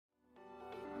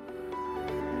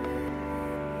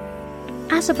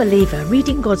As a believer,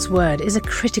 reading God's Word is a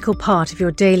critical part of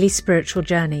your daily spiritual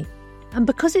journey. And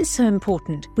because it's so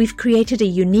important, we've created a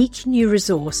unique new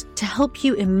resource to help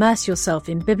you immerse yourself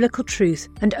in biblical truth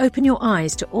and open your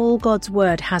eyes to all God's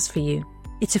Word has for you.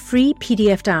 It's a free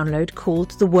PDF download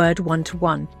called The Word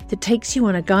 1-to-1 that takes you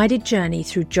on a guided journey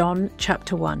through John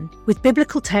chapter 1. With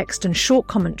biblical text and short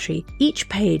commentary, each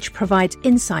page provides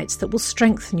insights that will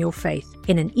strengthen your faith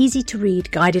in an easy-to-read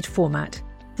guided format.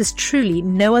 There's truly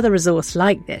no other resource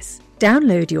like this.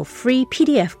 Download your free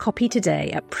PDF copy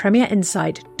today at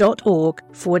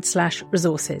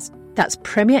premierinsight.org/resources. That's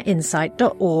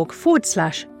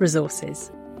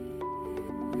premierinsight.org/resources.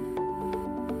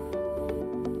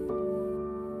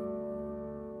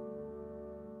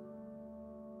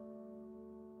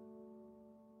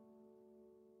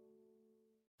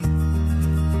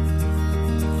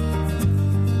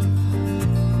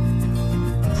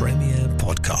 Premier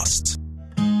Podcasts.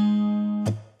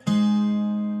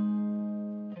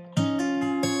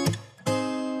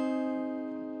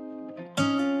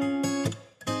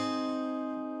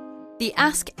 The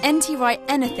Ask NT Wright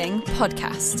Anything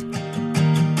podcast.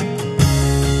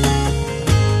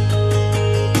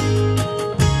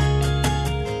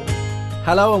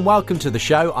 Hello and welcome to the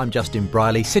show. I'm Justin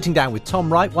Briley, sitting down with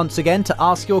Tom Wright once again to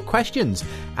ask your questions.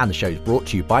 And the show is brought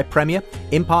to you by Premier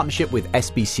in partnership with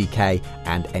SBCK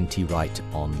and NT Wright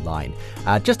Online.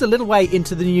 Just a little way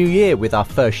into the new year with our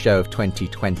first show of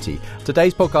 2020.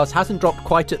 Today's podcast hasn't dropped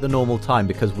quite at the normal time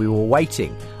because we were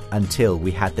waiting until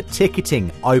we had the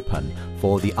ticketing open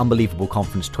for the Unbelievable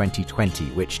Conference 2020,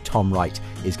 which Tom Wright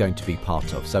is going to be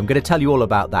part of. So I'm going to tell you all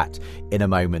about that in a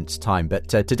moment's time. But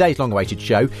today's long-awaited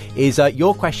show is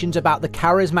your questions about the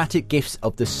charismatic gifts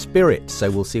of the Spirit. So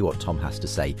we'll see what Tom has to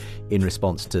say in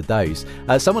response to those.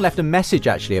 Someone left a message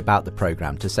actually about the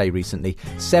programme to say recently,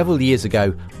 several years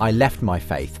ago, I left my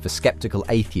faith for sceptical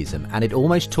atheism and it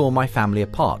almost tore my family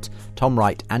apart. Tom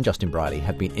Wright and Justin Briley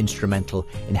have been instrumental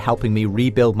in helping me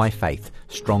rebuild my faith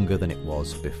stronger than it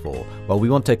was before. Well, we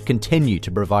want to continue to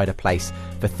provide a place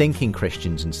for thinking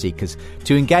Christians and seekers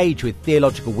to engage with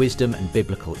theological wisdom and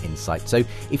biblical insight. So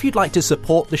if you'd like to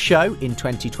support the show in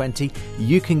 2020,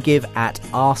 you can give at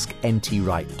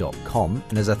askntwright.com.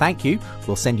 And as a thank you,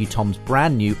 we'll send you Tom's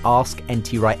brand new Ask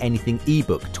NT Wright Anything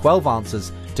ebook, 12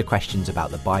 answers to questions about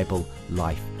the Bible,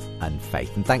 life and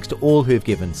faith. And thanks to all who have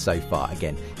given so far.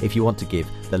 Again, if you want to give,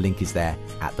 the link is there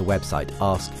at the website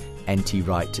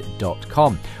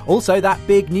askntwright.com. Also, that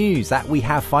big news that we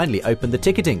have finally opened the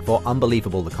ticketing for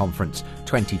Unbelievable the Conference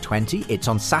 2020. It's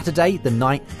on Saturday, the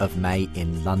 9th of May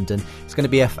in London. It's going to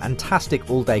be a fantastic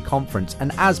all-day conference,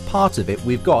 and as part of it,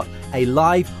 we've got a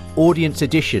live audience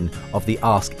edition of the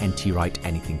Ask NT Wright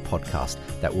Anything podcast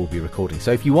that we'll be recording.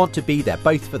 So if you want to be there,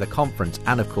 both for the conference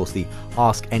and of course the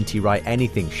Ask NT Wright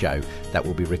Anything show that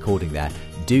we'll be recording there,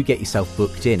 do get yourself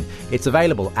booked in. It's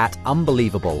available at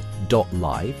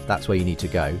unbelievable.live. That's where you need to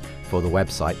go for the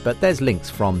website, but there's links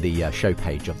from the show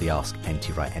page of the Ask NT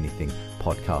Wright Anything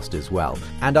podcast as well.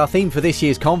 And our theme for this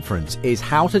year's conference is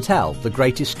how to tell the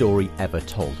greatest story ever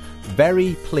told.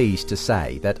 Very pleased to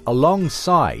say that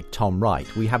alongside Tom Wright,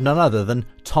 we have none other than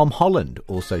Tom Holland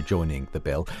also joining the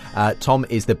bill. Tom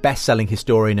is the best-selling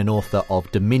historian and author of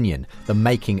Dominion, The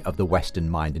Making of the Western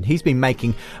Mind. And he's been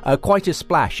making quite a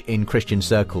splash in Christian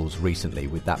circles recently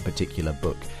with that particular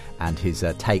book and his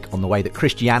take on the way that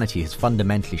Christianity has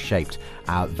fundamentally shaped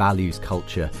our values,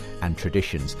 culture and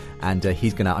traditions. And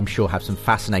he's going to, I'm sure, have some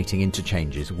fascinating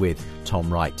interchanges with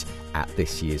Tom Wright at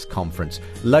this year's conference.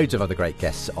 Loads of other great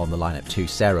guests on the lineup too.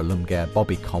 Sarah Lumger,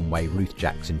 Bobby Conway, Ruth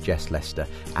Jackson, Jess Lester,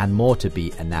 and more to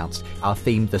be announced. Our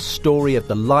theme, the story of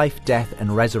the life, death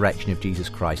and resurrection of Jesus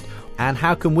Christ. And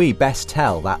how can we best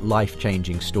tell that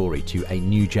life-changing story to a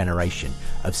new generation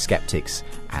of skeptics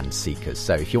and seekers?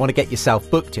 So if you want to get yourself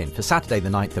booked in for Saturday the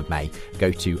 9th of May,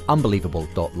 go to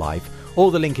unbelievable.live. All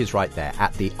the link is right there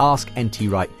at the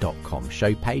askntwright.com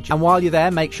show page. And while you're there,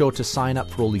 make sure to sign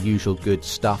up for all the usual good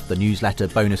stuff, the newsletter,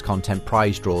 bonus content,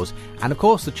 prize draws, and of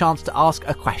course the chance to ask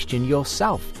a question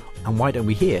yourself. And why don't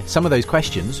we hear some of those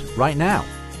questions right now?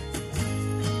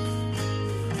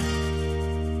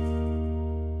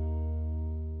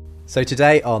 So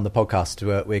today on the podcast,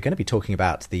 we're going to be talking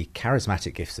about the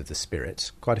charismatic gifts of the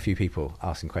Spirit. Quite a few people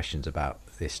asking questions about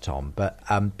this, Tom. But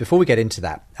before we get into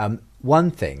that,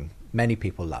 one thing many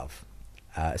people love,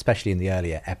 especially in the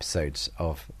earlier episodes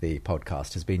of the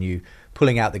podcast, has been you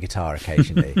pulling out the guitar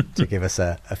occasionally to give us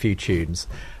a few tunes.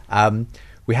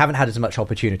 We haven't had as much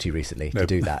opportunity recently to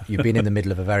do that. You've been in the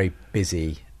middle of a very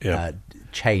busy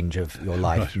change of your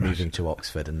life, moving to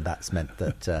Oxford, and that's meant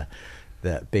that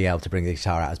that being able to bring the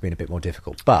guitar out has been a bit more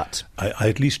difficult. But I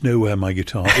at least know where my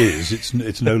guitar is.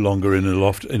 It's no longer in a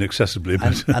loft inaccessibly.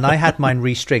 And I had mine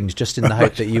restringed just in the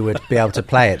hope that you would be able to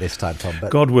play it this time, Tom.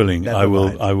 But God willing, I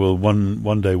will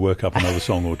one day work up another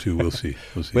song or two. We'll see.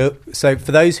 Well, so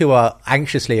for those who are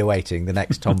anxiously awaiting the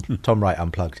next Tom Wright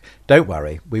Unplugged, don't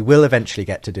worry. We will eventually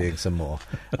get to doing some more.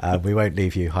 We won't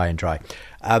leave you high and dry.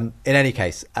 In any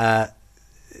case,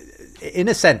 in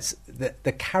a sense,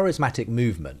 the charismatic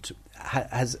movement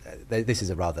has, this is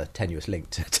a rather tenuous link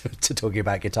to talking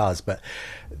about guitars, but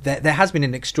there has been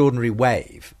an extraordinary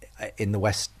wave in the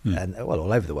West and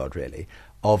all over the world really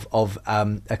of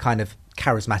a kind of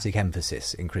charismatic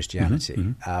emphasis in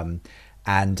Christianity.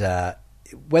 And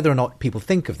whether or not people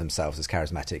think of themselves as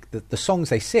charismatic, the songs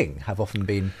they sing have often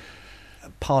been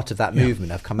part of that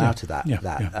movement, have come out of that.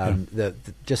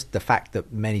 Just the fact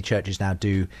that many churches now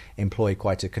do employ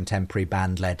quite a contemporary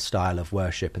band-led style of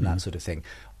worship and that sort of thing,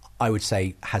 I would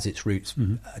say has its roots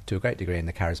to a great degree in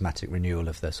the charismatic renewal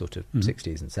of the sort of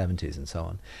 60s and 70s and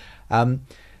so on.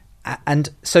 And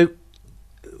so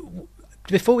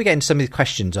before we get into some of the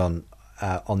questions on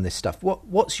this stuff,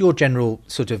 what's your general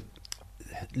sort of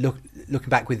looking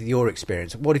back with your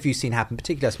experience, what have you seen happen,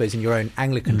 particularly I suppose in your own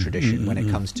Anglican tradition when it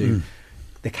comes to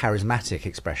the charismatic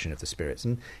expression of the spirits,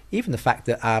 and even the fact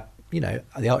that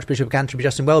the Archbishop of Canterbury,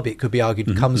 Justin Welby, it could be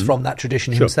argued, comes from that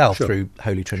tradition himself through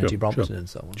Holy Trinity Brompton and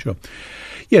so on. Sure.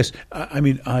 Yes, I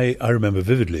mean, I remember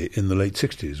vividly in the late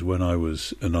 60s when I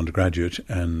was an undergraduate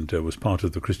and was part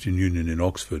of the Christian Union in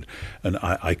Oxford, and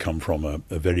I come from a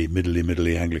very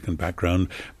middly Anglican background,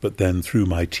 but then through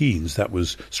my teens that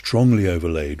was strongly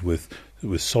overlaid with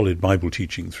solid Bible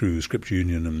teaching through Scripture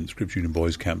Union and Scripture Union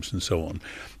boys' camps and so on.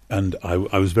 And I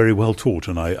was very well taught,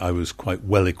 and I was quite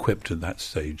well equipped at that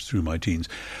stage through my teens.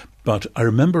 But I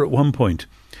remember at one point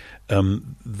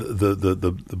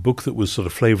the book that was sort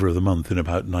of flavour of the month in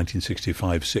about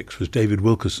 1965-6 was David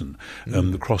Wilkerson,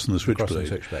 The Cross and the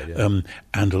Switchblade.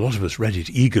 And a lot of us read it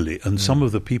eagerly. And some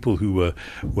of the people who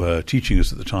were teaching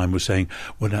us at the time were saying,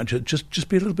 well, now just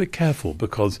be a little bit careful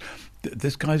because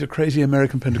this guy's a crazy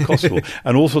American Pentecostal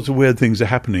and all sorts of weird things are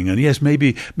happening. And yes,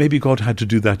 maybe God had to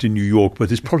do that in New York, but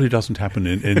this probably doesn't happen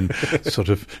in sort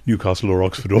of Newcastle or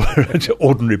Oxford or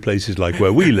ordinary places like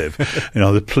where we live.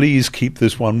 Please keep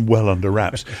this one well under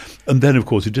wraps. And then, of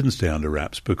course, it didn't stay under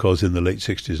wraps because in the late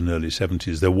 60s and early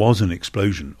 70s, there was an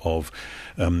explosion of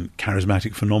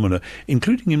charismatic phenomena,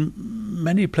 including in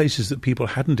many places that people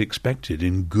hadn't expected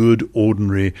in good,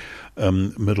 ordinary,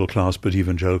 middle-class but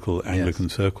evangelical Anglican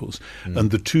circles.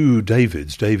 And the two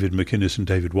Davids, David McInnes and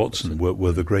David Watson,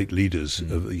 were the great leaders,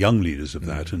 young leaders of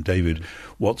that. And David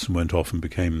Watson went off and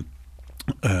became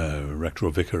rector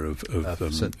or vicar of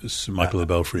St Michael the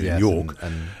Belfry in York.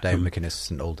 And David McInnes,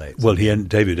 St Aldate's. Well,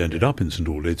 David ended up in St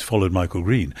Aldate's, followed Michael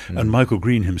Green. And Michael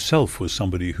Green himself was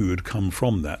somebody who had come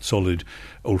from that solid,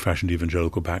 old-fashioned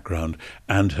evangelical background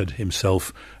and had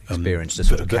himself experienced a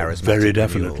sort of charismatic very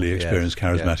definitely renewal. Experienced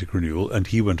charismatic renewal. And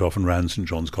he went off and ran St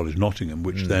John's College, Nottingham,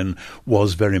 which then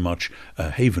was very much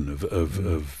a haven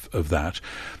of that.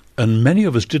 And many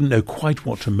of us didn't know quite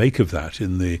what to make of that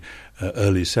in the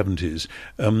early 70s.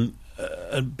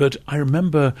 But I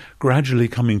remember gradually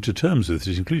coming to terms with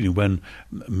it, including when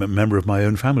a member of my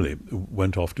own family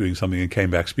went off doing something and came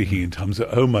back speaking in tongues.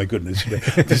 Oh, my goodness,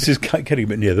 this is getting a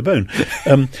bit near the bone.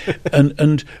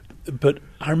 But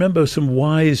I remember some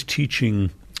wise teaching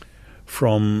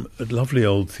from a lovely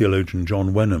old theologian,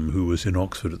 John Wenham, who was in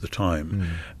Oxford at the time,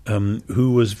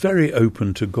 who was very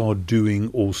open to God doing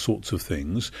all sorts of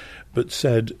things, but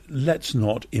said, let's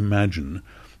not imagine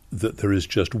that there is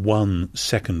just one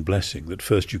second blessing, that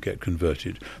first you get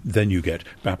converted, then you get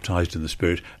baptized in the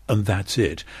Spirit, and that's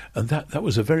it. And that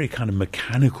was a very kind of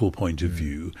mechanical point of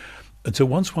view. And so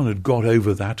once one had got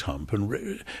over that hump,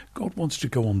 and God wants to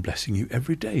go on blessing you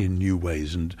every day in new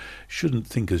ways and shouldn't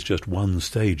think as just one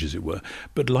stage, as it were.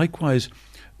 But likewise,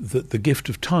 the gift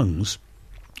of tongues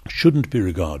shouldn't be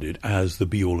regarded as the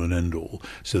be-all and end-all,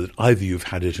 so that either you've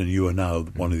had it and you are now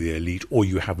one of the elite, or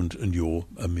you haven't and you're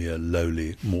a mere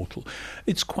lowly mortal.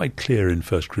 It's quite clear in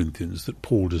 1 Corinthians that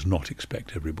Paul does not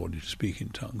expect everybody to speak in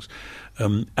tongues,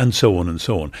 and so on and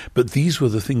so on. But these were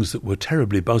the things that were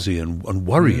terribly buzzy and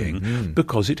worrying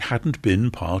because it hadn't been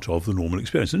part of the normal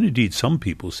experience. And indeed, some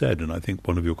people said, and I think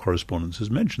one of your correspondents has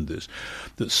mentioned this,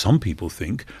 that some people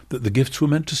think that the gifts were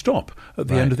meant to stop at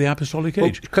the end of the apostolic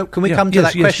age. Can we come to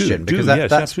that question? Because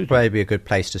that's absolutely. Maybe a good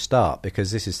place to start,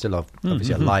 because this is still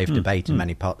obviously a live debate in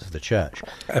many parts of the church.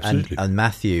 Absolutely. And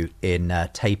Matthew in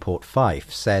Tayport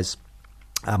Fife says,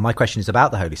 my question is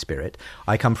about the Holy Spirit.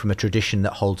 I come from a tradition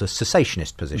that holds a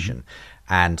cessationist position.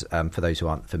 And for those who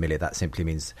aren't familiar, that simply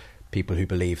means people who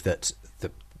believe that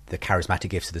the charismatic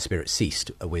gifts of the Spirit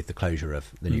ceased with the closure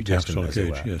of the New Testament, as it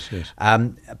were. Yes.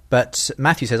 But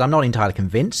Matthew says, I'm not entirely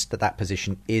convinced that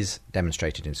position is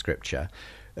demonstrated in Scripture.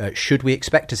 Should we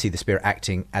expect to see the Spirit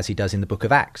acting as he does in the book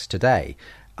of Acts today?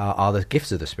 Are the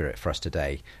gifts of the Spirit for us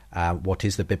today? What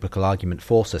is the biblical argument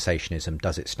for cessationism?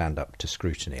 Does it stand up to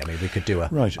scrutiny? I mean, we could do a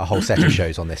whole set of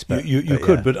shows on this. But you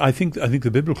could, but I think the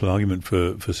biblical argument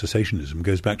for cessationism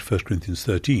goes back to 1 Corinthians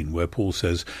 13, where Paul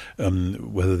says,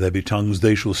 whether there be tongues,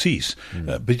 they shall cease.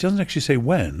 But he doesn't actually say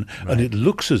when. Right. And it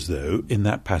looks as though, in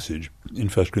that passage, in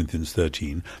 1 Corinthians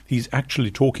 13, he's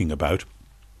actually talking about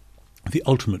the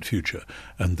ultimate future,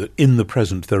 and that in the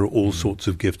present there are all sorts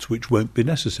of gifts which won't be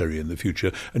necessary in the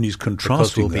future, and he's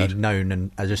contrasting because we'll be known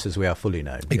and just as we are fully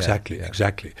known.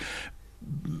 Exactly.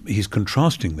 He's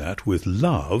contrasting that with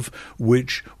love,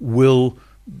 which will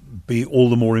be all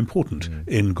the more important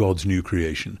in God's new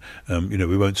creation.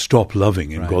 We won't stop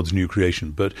loving in God's new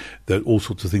creation, but there are all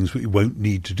sorts of things we won't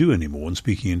need to do anymore, and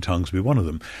speaking in tongues will be one of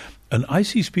them. And I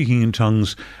see speaking in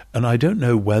tongues, and I don't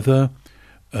know whether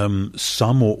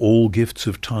some or all gifts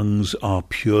of tongues are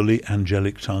purely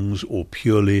angelic tongues or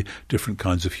purely different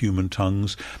kinds of human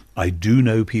tongues. I do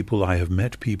know people, I have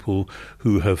met people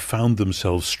who have found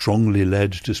themselves strongly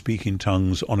led to speak in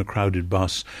tongues on a crowded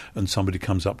bus, and somebody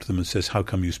comes up to them and says, how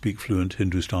come you speak fluent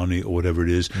Hindustani or whatever it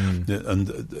is?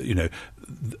 And,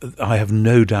 I have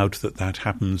no doubt that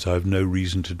happens. I have no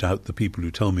reason to doubt the people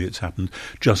who tell me it's happened,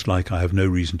 just like I have no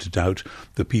reason to doubt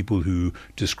the people who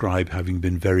describe having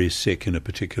been very sick in a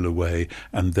particular way,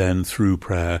 and then through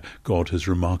prayer God has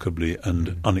remarkably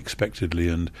and unexpectedly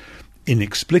and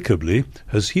inexplicably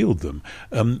has healed them.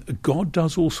 God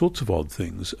does all sorts of odd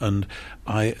things, and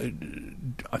I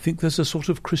think there's a sort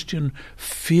of Christian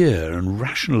fear and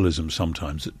rationalism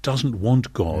sometimes that doesn't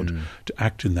want God to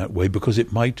act in that way, because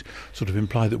it might sort of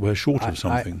imply that we're short of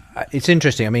something. It's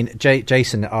interesting. I mean,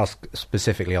 Jason asked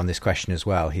specifically on this question as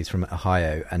well. He's from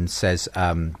Ohio and says,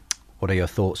 what are your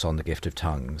thoughts on the gift of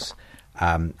tongues?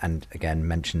 And again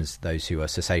mentions those who are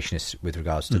cessationists with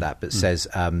regards to that, but says,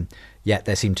 yet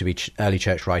there seem to be early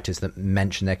church writers that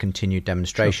mention their continued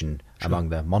demonstration among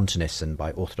the Montanists and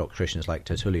by Orthodox Christians like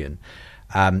Tertullian.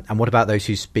 And what about those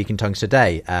who speak in tongues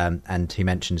today? And he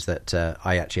mentions that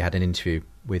I actually had an interview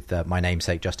with my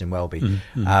namesake Justin Welby,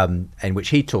 in which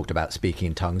he talked about speaking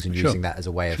in tongues and using that as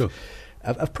a way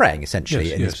of praying,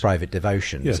 essentially, in his private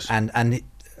devotions. Yes. And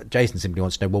Jason simply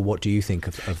wants to know, well, what do you think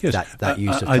of that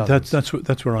use of tongues?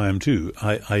 That's where I am too.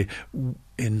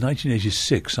 In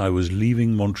 1986, I was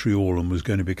leaving Montreal and was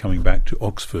going to be coming back to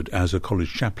Oxford as a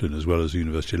college chaplain as well as a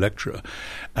university lecturer.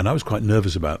 And I was quite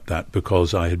nervous about that,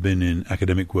 because I had been in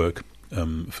academic work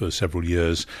for several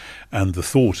years, and the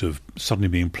thought of suddenly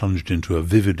being plunged into a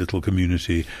vivid little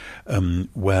community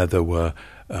where there were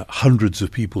hundreds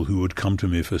of people who would come to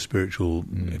me for spiritual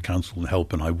counsel and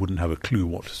help, and I wouldn't have a clue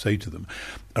what to say to them.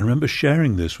 I remember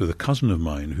sharing this with a cousin of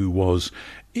mine who was,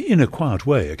 in a quiet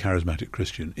way, a charismatic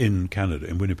Christian in Canada,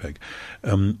 in Winnipeg.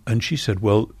 And she said,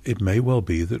 well, it may well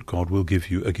be that God will give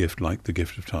you a gift like the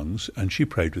gift of tongues. And she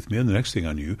prayed with me, and the next thing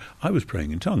I knew, I was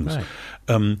praying in tongues.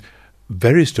 Right.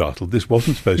 Very startled. This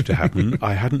wasn't supposed to happen.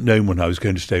 I hadn't known when I was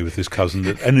going to stay with this cousin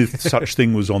that any such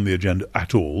thing was on the agenda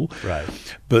at all. Right.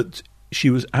 But she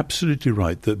was absolutely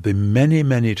right that the many,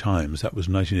 many times, that was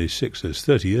 1986, that's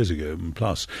 30 years ago and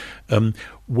plus,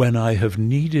 when I have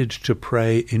needed to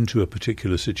pray into a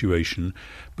particular situation,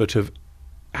 but have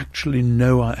actually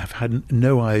have had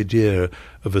no idea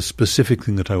of a specific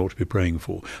thing that I ought to be praying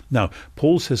for. Now,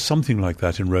 Paul says something like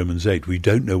that in Romans 8. We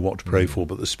don't know what to pray for,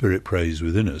 but the Spirit prays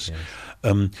within us.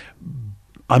 Yes.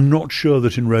 I'm not sure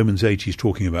that in Romans 8 he's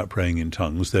talking about praying in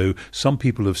tongues, though some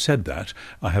people have said that.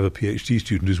 I have a PhD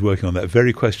student who's working on that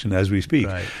very question as we speak.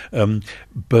 Right.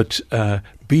 But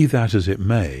be that as it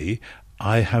may,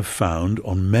 I have found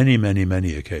on many, many,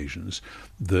 many occasions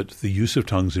that the use of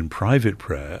tongues in private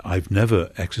prayer, I've never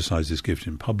exercised this gift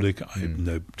in public, I have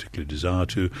no particular desire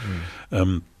to,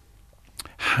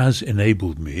 has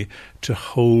enabled me to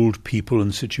hold people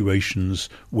and situations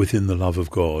within the love of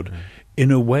God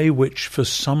in a way which for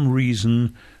some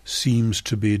reason seems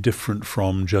to be different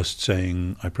from just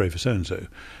saying, I pray for so-and-so.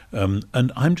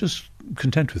 And I'm just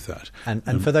content with that.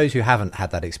 And for those who haven't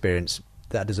had that experience,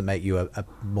 that doesn't make you a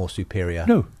more superior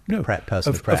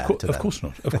person of prayer to them. Of course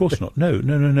not. Of course not.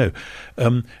 No.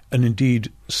 And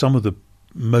indeed, some of the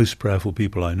most prayerful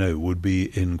people I know would be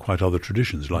in quite other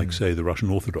traditions, like, say, the Russian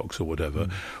Orthodox or whatever,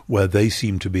 where they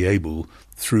seem to be able,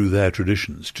 through their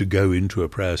traditions, to go into a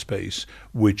prayer space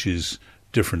which is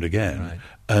different again. Right.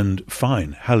 And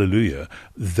fine, hallelujah,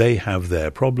 they have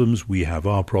their problems, we have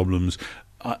our problems.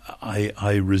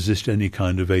 I resist any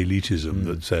kind of elitism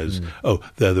that says, "Oh,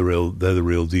 they're the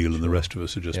real deal, and the rest of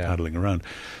us are just paddling around."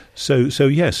 So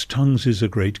yes, tongues is a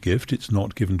great gift. It's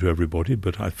not given to everybody,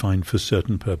 but I find for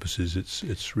certain purposes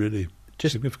it's really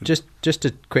significant. Just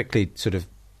to quickly sort of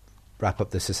wrap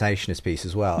up the cessationist piece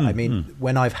as well. I mean,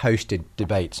 when I've hosted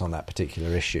debates on that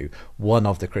particular issue, one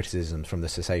of the criticisms from the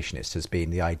cessationists has been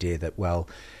the idea that, well,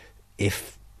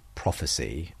 if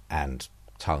prophecy and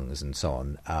tongues and so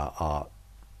on are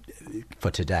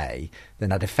for today, then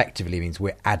that effectively means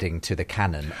we're adding to the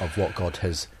canon of what God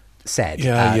has said.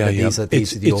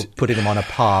 You're putting them on a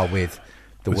par with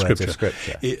the words of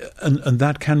Scripture. And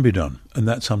that can be done, and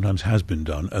that sometimes has been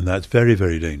done, and that's very,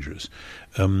 very dangerous.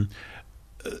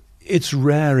 It's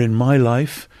rare in my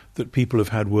life that people have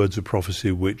had words of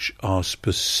prophecy which are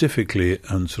specifically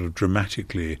and sort of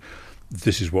dramatically,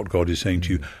 this is what God is saying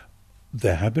to you.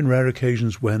 There have been rare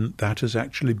occasions when that has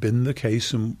actually been the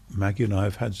case, and Maggie and I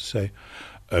have had to say,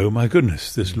 oh my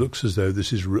goodness, this looks as though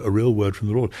this is a real word from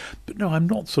the Lord. But no, I'm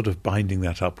not sort of binding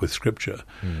that up with Scripture.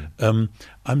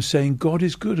 I'm saying God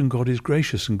is good and God is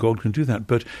gracious and God can do that.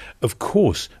 But of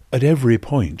course, at every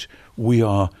point, we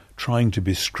are trying to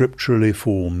be scripturally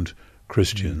formed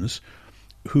Christians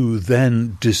who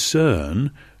then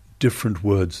discern different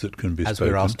words that can be spoken.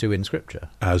 As we're asked to in Scripture.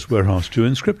 As we're asked to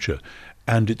in Scripture.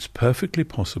 And it's perfectly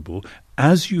possible,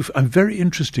 very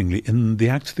interestingly, in the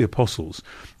Acts of the Apostles,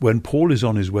 when Paul is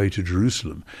on his way to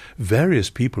Jerusalem, various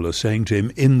people are saying to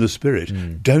him in the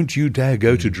Spirit, don't you dare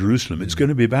go to Jerusalem, it's going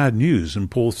to be bad news.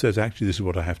 And Paul says, actually, this is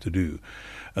what I have to do.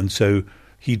 And so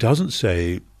he doesn't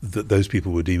say that those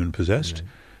people were demon-possessed.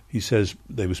 He says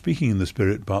they were speaking in the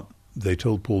Spirit, but they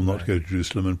told Paul not to go to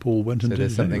Jerusalem, and Paul went and did it. So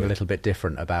there's something a little bit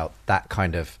different about that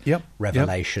kind of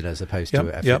revelation as opposed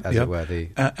to, as it were, the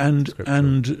and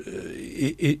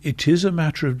it is a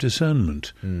matter of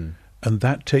discernment, and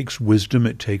that takes wisdom.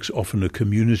 It takes often a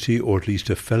community, or at least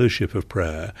a fellowship of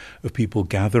prayer, of people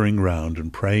gathering round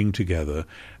and praying together,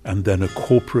 and then a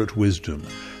corporate wisdom.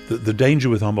 The danger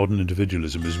with our modern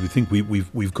individualism is we think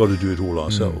we've got to do it all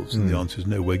ourselves, and the answer is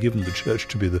no. We're given the church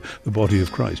to be the body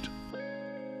of Christ.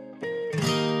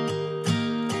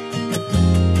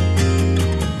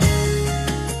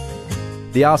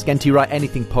 The Ask NT Wright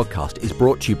Anything podcast is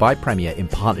brought to you by Premier in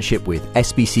partnership with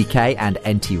SBCK and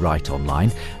NT Wright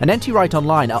Online. And NT Wright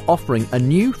Online are offering a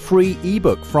new free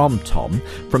ebook from Tom,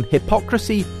 From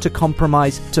Hypocrisy to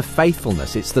Compromise to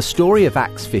Faithfulness. It's the story of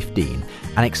Acts 15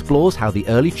 and explores how the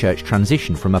early church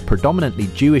transitioned from a predominantly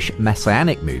Jewish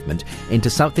messianic movement into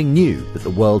something new that the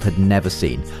world had never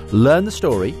seen. Learn the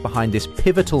story behind this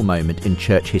pivotal moment in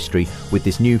church history with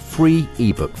this new free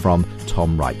ebook from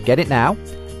Tom Wright. Get it now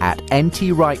at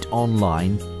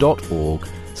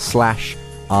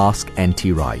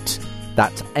ntwrightonline.org/askntwright.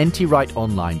 That's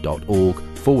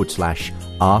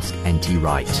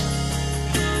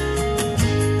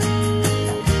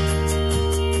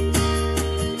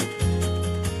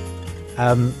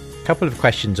Couple of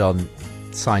questions on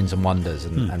signs and wonders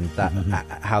and that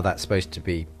how that's supposed to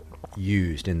be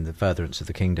used in the furtherance of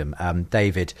the kingdom.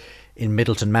 David in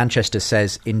Middleton, Manchester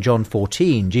says, in John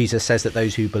 14, Jesus says that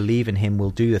those who believe in him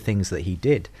will do the things that he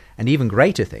did, and even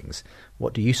greater things.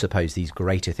 What do you suppose these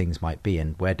greater things might be,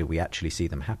 and where do we actually see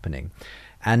them happening?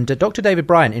 And Dr. David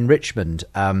Bryant in Richmond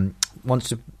wants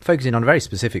to focus in on a very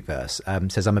specific verse.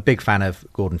 Says, I'm a big fan of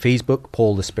Gordon Fee's book,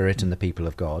 Paul, the Spirit and the People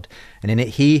of God. And in it,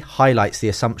 he highlights the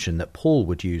assumption that Paul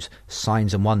would use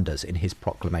signs and wonders in his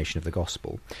proclamation of the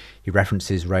gospel. He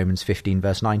references Romans 15,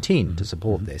 verse 19 to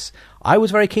support this. I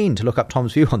was very keen to look up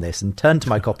Tom's view on this and turned to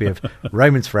my copy of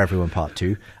Romans for Everyone, Part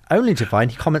 2, only to find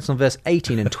he comments on verse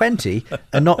 18 and 20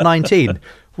 and not 19.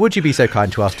 Would you be so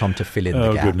kind to ask Tom to fill in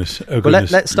the gap? Goodness. Well,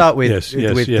 let's start with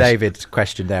David's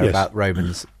question there about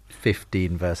Romans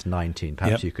 15, verse 19.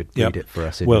 Perhaps you could read it for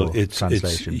us in your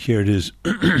translation. Here it is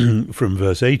from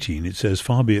verse 18. It says,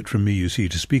 far be it from me, you see,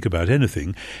 to speak about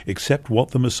anything except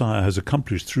what the Messiah has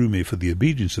accomplished through me for the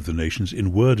obedience of the nations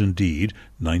in word and deed,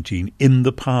 19, in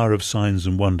the power of signs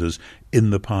and wonders, in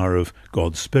the power of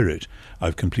God's Spirit.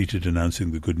 I've completed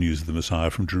announcing the good news of the Messiah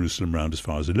from Jerusalem round as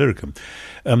far as Illyricum.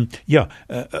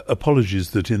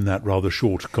 Apologies that in that rather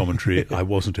short commentary I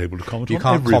wasn't able to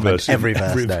comment on every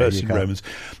verse in Romans.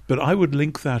 But I would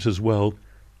link that as well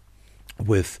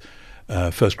with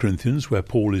 1 Corinthians, where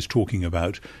Paul is talking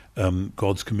about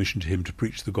God's commission to him to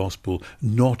preach the gospel,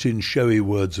 not in showy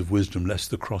words of wisdom, lest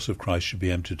the cross of Christ should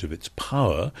be emptied of its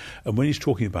power. And when he's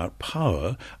talking about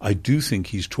power, I do think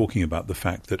he's talking about the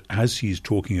fact that as he's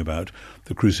talking about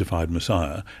the crucified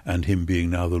Messiah and him being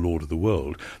now the Lord of the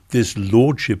world, this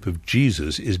lordship of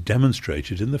Jesus is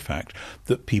demonstrated in the fact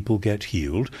that people get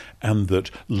healed and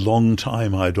that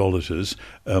long-time idolaters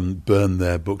burn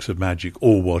their books of magic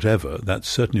or whatever. That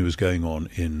certainly was going on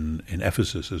in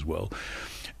Ephesus as well.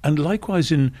 And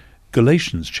likewise in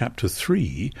Galatians chapter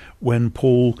 3, when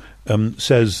Paul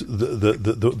says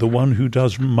the one who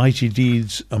does mighty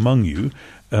deeds among you,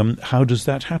 how does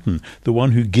that happen? The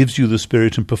one who gives you the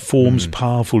Spirit and performs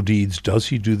powerful deeds, does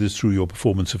he do this through your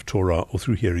performance of Torah or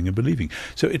through hearing and believing?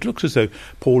 So it looks as though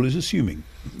Paul is assuming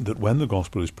that when the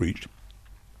gospel is preached,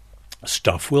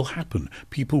 stuff will happen.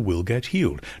 People will get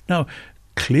healed. Now,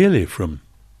 clearly from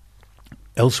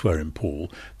elsewhere in Paul,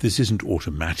 this isn't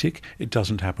automatic. It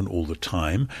doesn't happen all the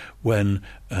time. When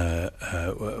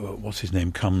what's his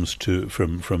name comes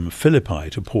from Philippi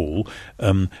to Paul,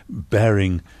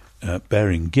 bearing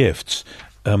gifts,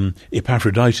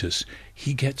 Epaphroditus,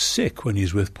 he gets sick when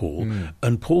he's with Paul,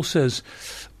 and Paul says,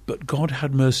 "But God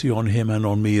had mercy on him and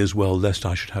on me as well, lest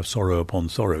I should have sorrow upon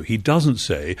sorrow." He doesn't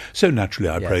say, so naturally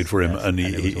I prayed for him and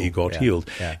he got healed.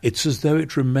 Yeah. It's as though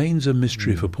it remains a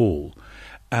mystery for Paul.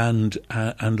 And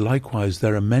likewise,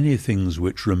 there are many things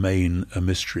which remain a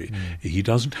mystery. He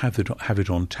doesn't have it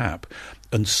on tap.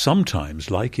 And sometimes,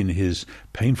 like in his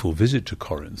painful visit to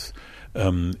Corinth,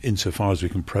 insofar as we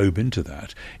can probe into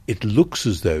that, it looks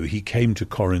as though he came to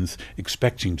Corinth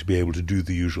expecting to be able to do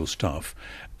the usual stuff,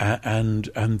 and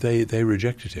they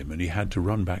rejected him, and he had to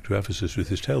run back to Ephesus with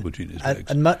his tail between his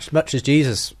legs. And much as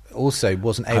Jesus also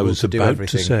wasn't able to do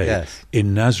everything. I was about to say,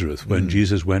 in Nazareth, when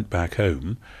Jesus went back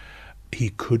home, he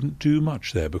couldn't do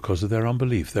much there because of their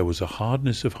unbelief. There was a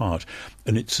hardness of heart,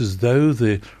 and it's as though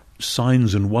the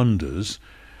signs and wonders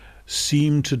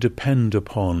seem to depend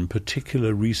upon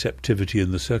particular receptivity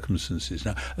in the circumstances.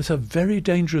 Now, that's a very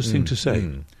dangerous thing to say,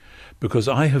 because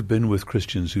I have been with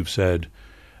Christians who've said,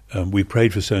 we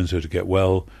prayed for so-and-so to get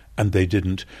well, and they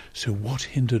didn't. So what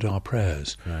hindered our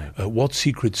prayers? Right. What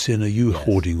secret sin are you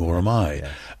hoarding, or am I?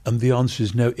 Yes. And the answer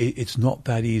is no, it's not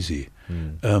that easy.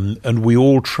 And we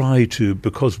all try to,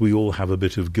 because we all have a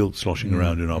bit of guilt sloshing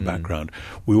around in our background,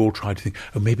 we all try to think,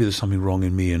 oh, maybe there's something wrong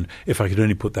in me, and if I could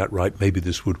only put that right, maybe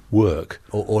this would work.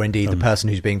 Or indeed the person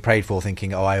who's being prayed for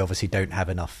thinking, oh, I obviously don't have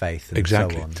enough faith, and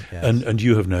exactly. so on. Yes. And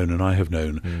you have known, and I have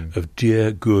known, of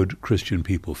dear, good Christian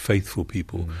people, faithful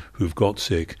people, who've got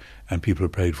sick, and people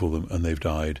have prayed for them, and they've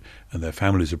died, and their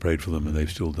families have prayed for them, and they've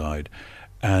still died.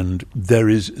 And there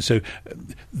is, so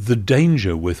the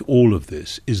danger with all of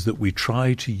this is that we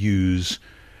try to use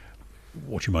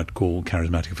what you might call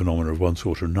charismatic phenomena of one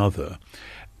sort or another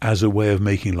as a way of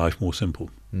making life more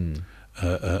simple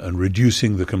and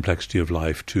reducing the complexity of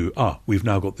life to, we've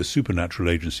now got this supernatural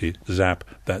agency, zap,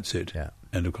 that's it. Yeah.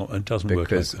 And it doesn't work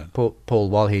like that. Paul,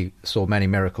 while he saw many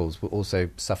miracles, also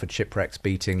suffered shipwrecks,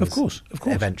 beatings, of course,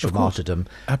 eventual martyrdom.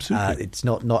 Absolutely, it's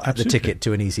not the ticket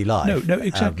to an easy life. No,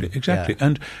 exactly.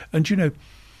 Yeah. And you know,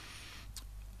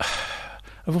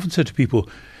 I've often said to people,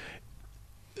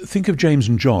 think of James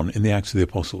and John in the Acts of the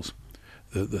Apostles,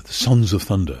 the sons of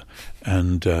thunder,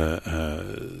 and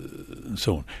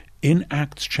so on. In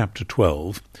Acts chapter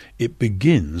 12, it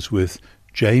begins with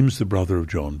James, the brother of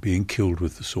John, being killed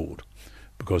with the sword,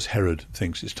 because Herod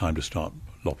thinks it's time to start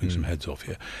lopping some heads off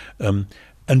here. And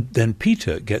then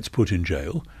Peter gets put in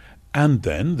jail, and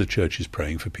then the church is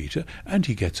praying for Peter, and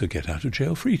he gets a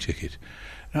get-out-of-jail-free ticket.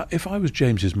 Now, if I was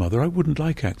James's mother, I wouldn't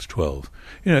like Acts 12.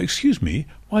 Excuse me,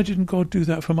 why didn't God do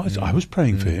that for my son? I was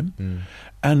praying for him.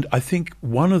 And I think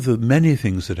one of the many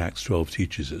things that Acts 12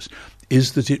 teaches us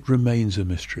is that it remains a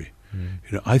mystery.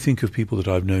 I think of people that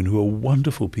I've known who are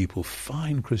wonderful people,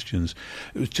 fine Christians.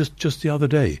 It was just the other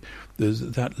day, there's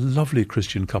that lovely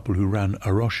Christian couple who ran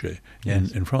a Rocher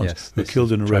in France, who were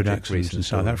killed in a road accident in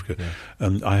South Africa.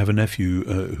 And I have a nephew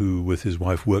who, with his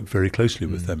wife, worked very closely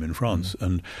with them in France,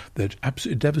 and they're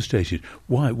absolutely devastated.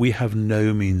 Why? We have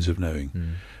no means of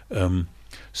knowing.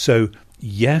 So,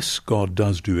 yes, God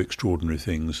does do extraordinary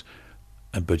things,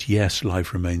 but yes,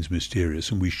 life remains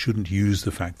mysterious, and we shouldn't use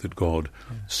the fact that God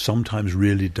sometimes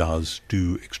really does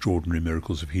do extraordinary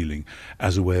miracles of healing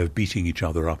as a way of beating each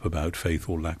other up about faith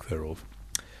or lack thereof.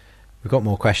 We've got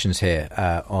more questions here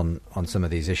on some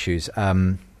of these issues.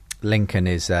 Lincoln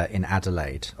is in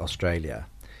Adelaide, Australia,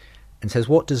 and says,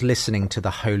 what does listening to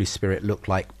the Holy Spirit look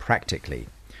like practically?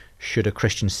 Should a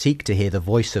Christian seek to hear the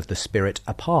voice of the Spirit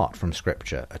apart from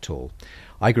Scripture at all?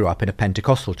 I grew up in a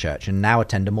Pentecostal church and now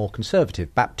attend a more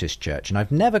conservative Baptist church, and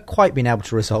I've never quite been able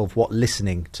to resolve what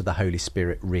listening to the Holy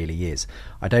Spirit really is.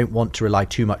 I don't want to rely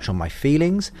too much on my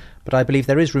feelings, but I believe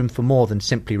there is room for more than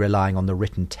simply relying on the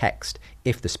written text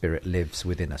if the Spirit lives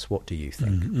within us. What do you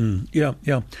think?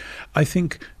 Yeah. I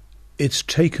think it's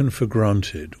taken for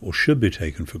granted, or should be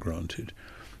taken for granted,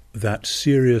 that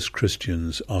serious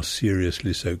Christians are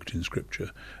seriously soaked in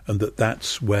Scripture, and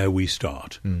that's where we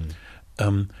start.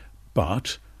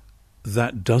 But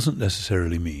that doesn't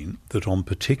necessarily mean that on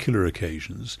particular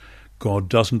occasions God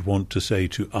doesn't want to say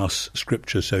to us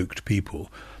Scripture-soaked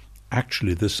people,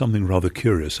 actually there's something rather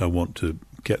curious I want to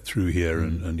get through here,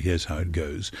 and here's how it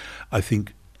goes. I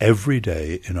think every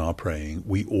day in our praying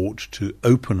we ought to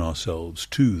open ourselves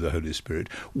to the Holy Spirit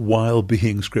while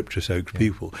being Scripture-soaked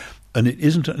people. And it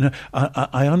isn't...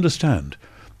 I understand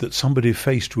that somebody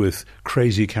faced with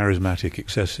crazy charismatic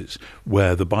excesses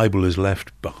where the Bible is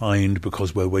left behind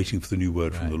because we're waiting for the new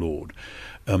word from the Lord,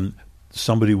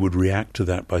 somebody would react to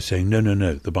that by saying, no,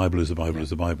 the Bible is the Bible is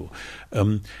the Bible.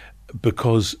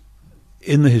 Because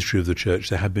in the history of the church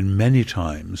there have been many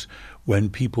times when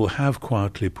people have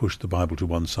quietly pushed the Bible to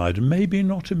one side, and maybe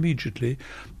not immediately,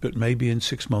 but maybe in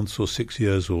 6 months or 6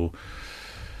 years or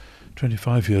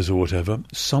 25 years or whatever,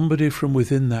 somebody from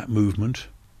within that movement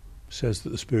says that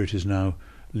the Spirit is now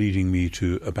leading me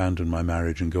to abandon my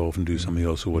marriage and go off and do something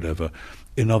else or whatever.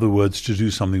 In other words, to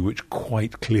do something which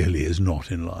quite clearly is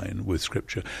not in line with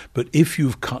Scripture. But if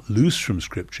you've cut loose from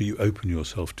Scripture, you open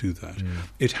yourself to that.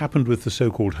 It happened with the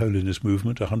so-called holiness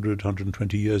movement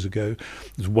 120 years ago.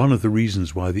 It's one of the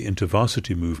reasons why the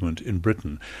intervarsity movement in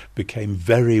Britain became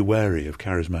very wary of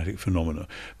charismatic phenomena,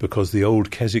 because the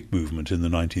old Keswick movement in the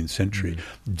 19th century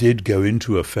did go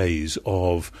into a phase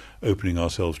of opening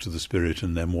ourselves to the Spirit,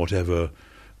 and then whatever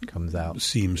comes out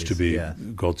seems to be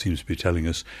God seems to be telling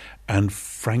us. And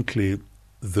frankly,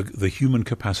 the human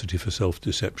capacity for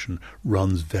self-deception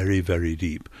runs very, very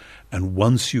deep. And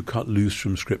once you cut loose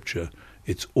from Scripture,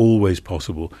 it's always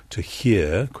possible to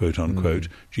hear, quote unquote,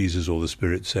 Jesus or the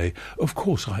Spirit say, of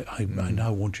course, I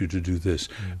now want you to do this,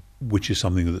 which is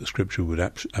something that Scripture would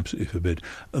absolutely forbid.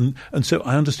 And so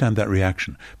I understand that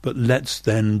reaction, but let's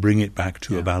then bring it back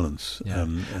to a balance.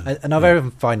 And I very often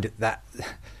find it that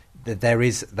there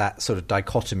is that sort of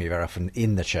dichotomy very often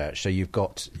in the church. So you've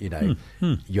got,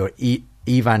 your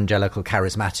evangelical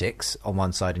charismatics on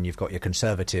one side, and you've got your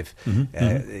conservative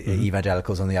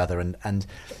evangelicals on the other. And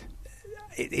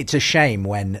it's a shame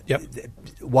when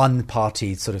one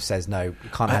party sort of says, no, we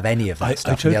can't have any of that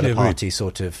stuff, totally and the other agree. Party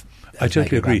sort of... I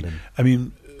totally agree. I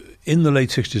mean, in the late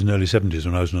 60s and early 70s,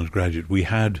 when I was an undergraduate, we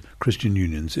had Christian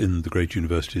unions in the great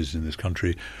universities in this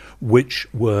country, which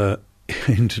were,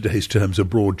 in today's terms, a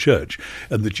broad church,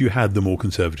 and that you had the more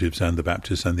conservatives and the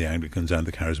Baptists and the Anglicans and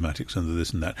the charismatics and the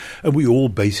this and that, and we all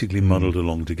basically muddled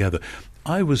along together.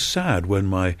 I was sad when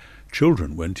my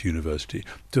children went to university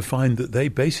to find that they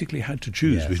basically had to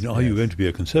choose between, are you going to be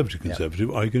a conservative,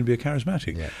 or are you going to be a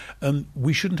charismatic?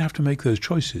 We shouldn't have to make those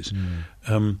choices.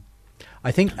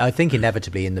 I think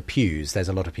inevitably in the pews there's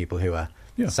a lot of people who are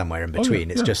somewhere in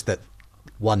between. It's just that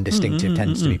one distinctive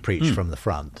tends to be preached from the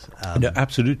front. No,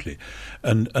 absolutely.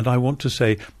 And I want to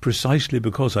say, precisely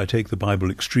because I take the Bible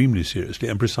extremely seriously,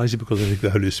 and precisely because I take the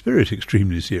Holy Spirit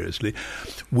extremely seriously,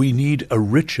 we need a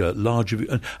richer, larger view.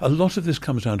 And a lot of this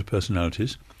comes down to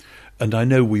personalities. And I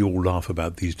know we all laugh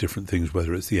about these different things,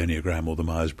 whether it's the Enneagram or the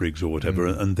Myers-Briggs or whatever,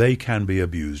 and they can be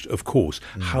abused, of course.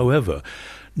 However,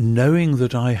 knowing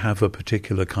that I have a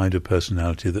particular kind of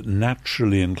personality that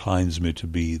naturally inclines me to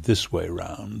be this way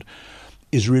round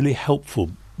is really helpful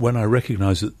when I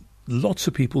recognise that lots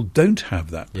of people don't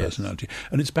have that personality.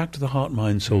 And it's back to the heart,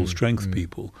 mind, soul, strength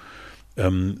people.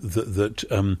 When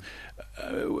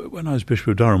I was Bishop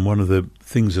of Durham, one of the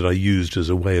things that I used as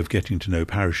a way of getting to know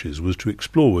parishes was to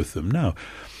explore with them. Now,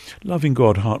 loving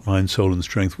God, heart, mind, soul and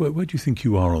strength, where do you think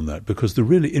you are on that? Because the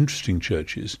really interesting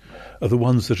churches are the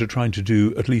ones that are trying to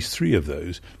do at least 3 of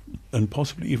those, and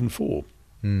possibly even 4.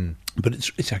 But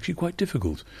it's actually quite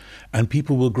difficult. And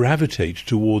people will gravitate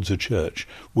towards a church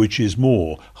which is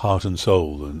more heart and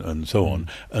soul and so on,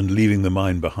 and leaving the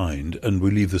mind behind, and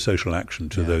we leave the social action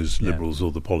to those liberals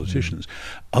or the politicians.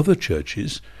 Other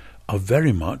churches are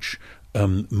very much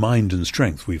mind and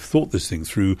strength. We've thought this thing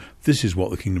through. This is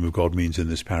what the kingdom of God means in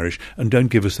this parish, and don't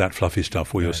give us that fluffy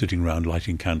stuff where you're sitting around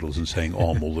lighting candles and saying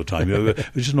 "Om" all the time. We're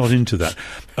just not into that.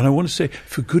 And I want to say,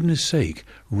 for goodness sake,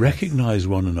 recognise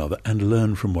one another and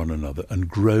learn from one another and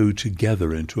grow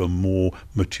together into a more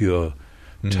mature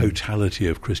totality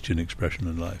of Christian expression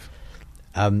in life.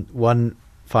 One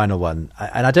final one,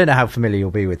 and I don't know how familiar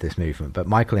you'll be with this movement, but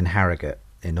Michael in Harrogate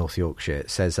in North Yorkshire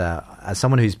says, as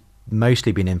someone who's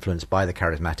mostly been influenced by the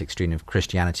charismatic stream of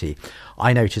Christianity,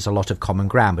 I notice a lot of common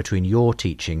ground between your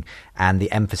teaching and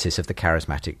the emphasis of the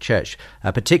charismatic church,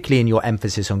 particularly in your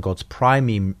emphasis on God's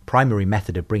primary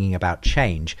method of bringing about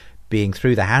change being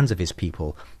through the hands of his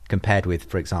people, compared with,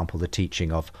 for example, the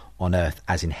teaching of on earth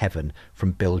as in heaven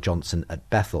from Bill Johnson at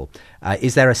Bethel.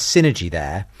 Is there a synergy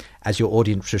there as your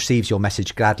audience receives your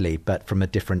message gladly, but from a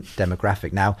different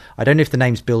demographic? Now, I don't know if the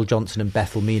names Bill Johnson and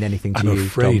Bethel mean anything to you. I'm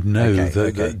afraid Tom. no.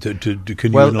 Okay.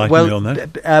 Can you enlighten me on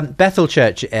that? Bethel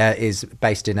Church is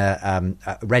based in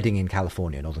Redding in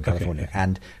California, Northern California,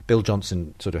 and Bill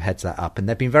Johnson sort of heads that up. And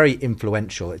they've been very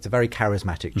influential. It's a very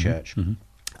charismatic church. Mm-hmm.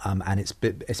 And it's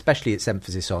especially its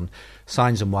emphasis on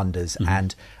signs and wonders,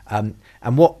 and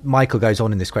what Michael goes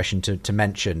on in this question to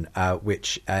mention,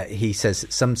 which he says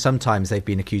sometimes they've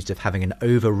been accused of having an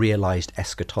over-realised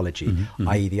eschatology,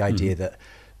 i.e. the idea that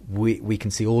we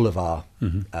can see all of our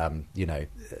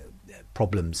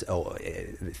problems or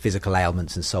physical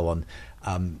ailments and so on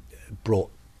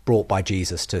brought by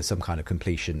Jesus to some kind of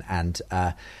completion, and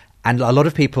a lot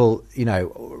of people,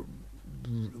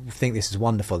 think this is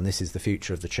wonderful and this is the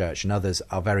future of the church, and others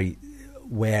are very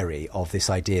wary of this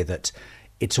idea that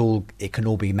it can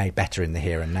all be made better in the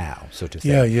here and now, sort of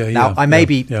thing. Now,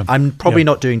 I'm probably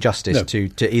not doing justice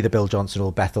to either Bill Johnson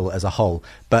or Bethel as a whole,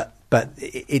 but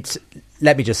it's,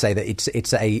 let me just say that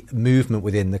it's a movement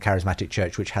within the charismatic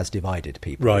church which has divided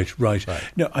people. Right.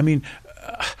 No, I mean,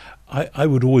 I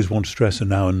would always want to stress a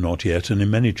now and not yet, and in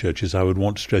many churches I would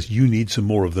want to stress you need some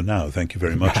more of the now, thank you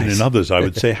very much. Right. And in others I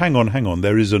would say hang on,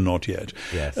 there is a not yet.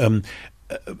 Yes.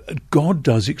 God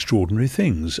does extraordinary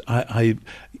things. I've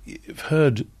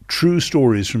heard true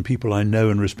stories from people I know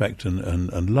and respect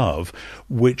and love,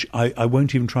 which I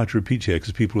won't even try to repeat here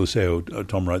because people will say, oh,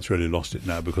 Tom Wright's really lost it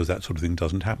now because that sort of thing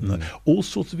doesn't happen. All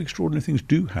sorts of extraordinary things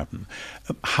do happen.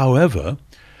 However,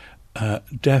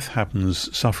 death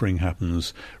happens, suffering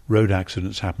happens, road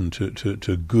accidents happen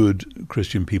to good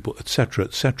Christian people, etc.,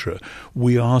 etc.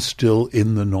 We are still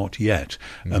in the not yet,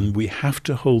 and we have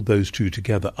to hold those two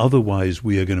together. Otherwise,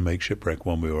 we are going to make shipwreck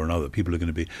one way or another. People are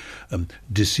going to be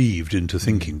deceived into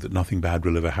thinking that nothing bad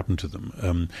will ever happen to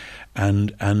them.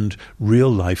 And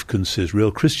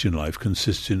real Christian life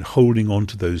consists in holding on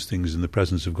to those things in the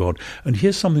presence of God. And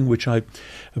here's something which I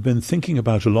have been thinking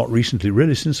about a lot recently,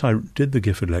 really since I did the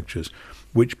Gifford Lectures,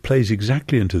 which plays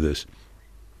exactly into this.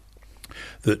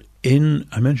 That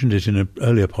I mentioned it in an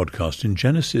earlier podcast, in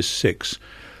Genesis 6,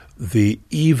 the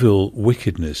evil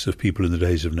wickedness of people in the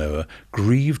days of Noah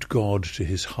grieved God to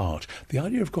his heart. The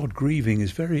idea of God grieving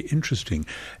is very interesting.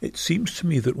 It seems to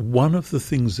me that one of the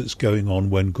things that's going on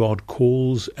when God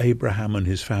calls Abraham and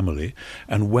his family,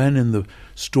 and when in the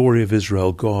story of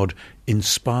Israel God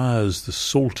inspires the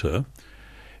Psalter,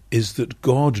 is that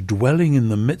God, dwelling in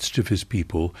the midst of his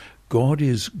people, God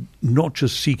is not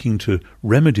just seeking to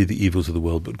remedy the evils of the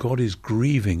world, but God is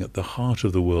grieving at the heart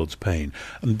of the world's pain.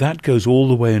 And that goes all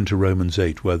the way into Romans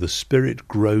 8, where the Spirit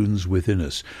groans within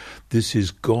us. This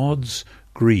is God's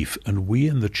grief, and we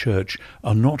in the church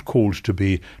are not called to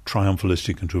be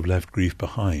triumphalistic and to have left grief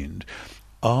behind.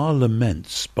 Our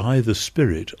laments by the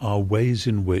Spirit are ways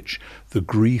in which the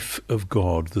grief of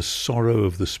God, the sorrow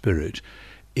of the Spirit,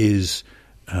 is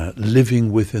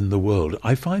living within the world.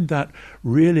 I find that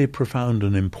really profound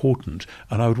and important,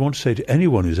 and I would want to say to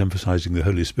anyone who's emphasizing the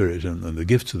Holy Spirit and the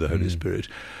gifts of the Holy Spirit,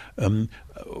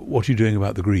 what are you doing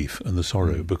about the grief and the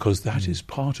sorrow? Because that is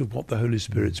part of what the Holy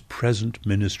Spirit's present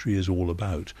ministry is all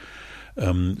about.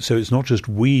 So it's not just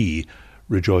we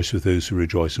rejoice with those who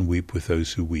rejoice and weep with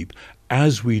those who weep.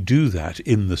 As we do that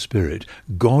in the Spirit,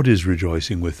 God is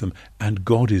rejoicing with them and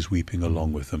God is weeping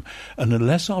along with them. And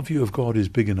unless our view of God is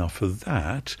big enough for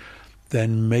that,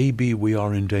 then maybe we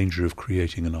are in danger of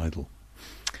creating an idol.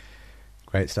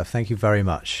 Great stuff. Thank you very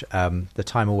much. The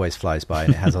time always flies by,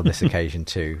 and it has on this occasion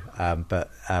too. But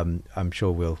I'm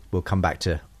sure we'll come back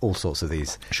to all sorts of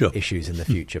these issues in the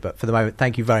future. But for the moment,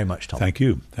 thank you very much, Tom. Thank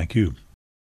you. Thank you.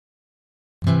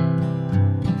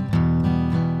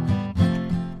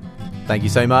 Thank you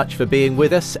so much for being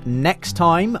with us. Next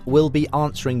time, we'll be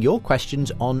answering your questions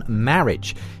on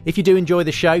marriage. If you do enjoy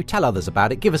the show, tell others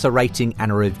about it. Give us a rating and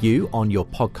a review on your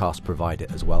podcast provider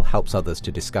as well. Helps others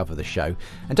to discover the show.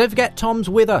 And don't forget, Tom's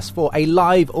with us for a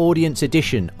live audience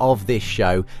edition of this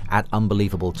show at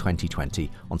Unbelievable 2020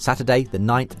 on Saturday, the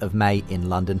 9th of May in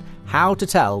London. How to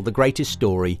tell the greatest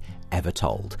story ever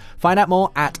told. Find out more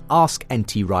at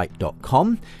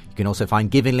askntwright.com. You can also find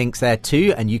giving links there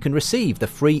too, and you can receive the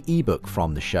free ebook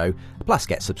from the show, plus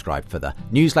get subscribed for the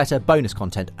newsletter, bonus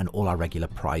content, and all our regular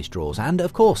prize draws, and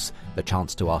of course, the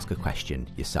chance to ask a question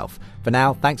yourself. For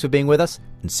now, thanks for being with us,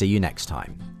 and see you next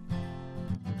time.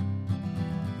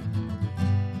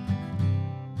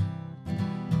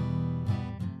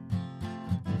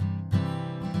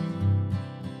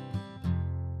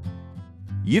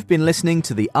 You've been listening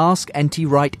to the Ask NT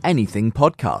Wright Anything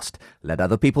podcast. Let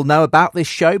other people know about this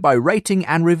show by rating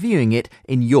and reviewing it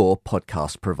in your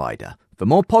podcast provider. For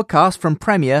more podcasts from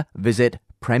Premier, visit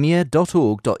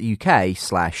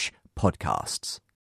premier.org.uk/podcasts.